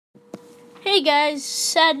Hey guys,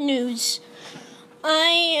 sad news. I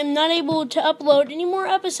am not able to upload any more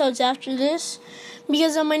episodes after this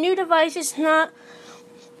because on my new device it's not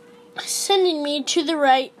sending me to the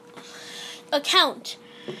right account.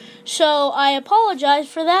 So I apologize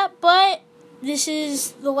for that, but this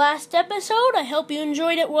is the last episode. I hope you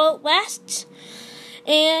enjoyed it while it lasts.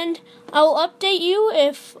 And I will update you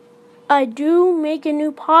if I do make a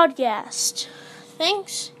new podcast.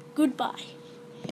 Thanks. Goodbye.